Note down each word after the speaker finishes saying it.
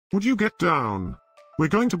Would you get down? We're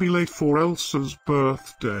going to be late for Elsa's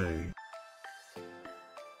birthday.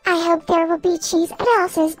 I hope there will be cheese at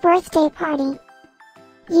Elsa's birthday party.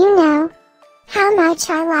 You know how much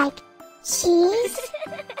I like cheese.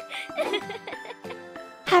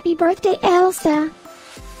 Happy birthday, Elsa.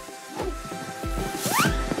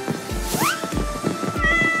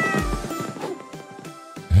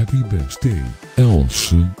 Happy birthday,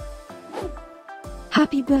 Elsa.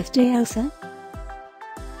 Happy birthday, Elsa.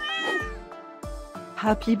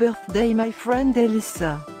 Happy birthday, my friend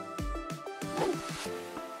Elsa.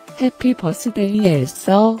 Happy birthday,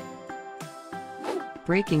 Elsa.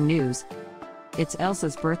 Breaking news. It's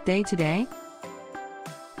Elsa's birthday today.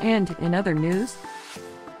 And in other news,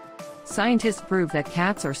 scientists prove that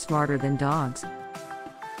cats are smarter than dogs.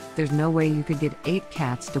 There's no way you could get 8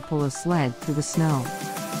 cats to pull a sled through the snow.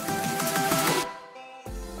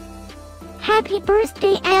 Happy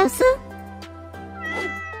birthday, Elsa.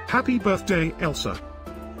 Happy birthday, Elsa.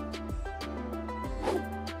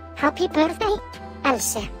 Happy birthday,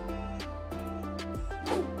 Elsa.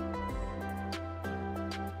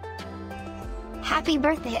 Happy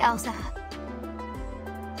birthday, Elsa.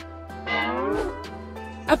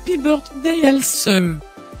 Happy birthday, Elsa.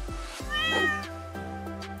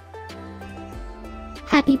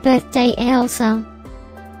 Happy birthday, Elsa.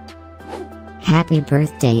 Happy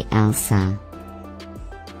birthday, Elsa.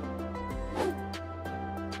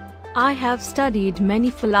 I have studied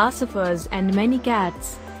many philosophers and many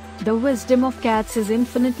cats. The wisdom of cats is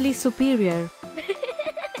infinitely superior.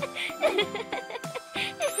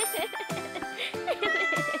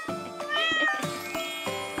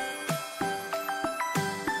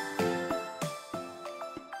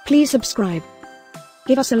 Please subscribe,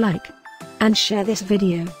 give us a like, and share this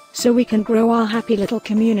video, so we can grow our happy little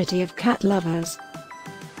community of cat lovers.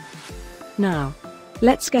 Now,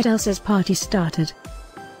 let's get Elsa's party started.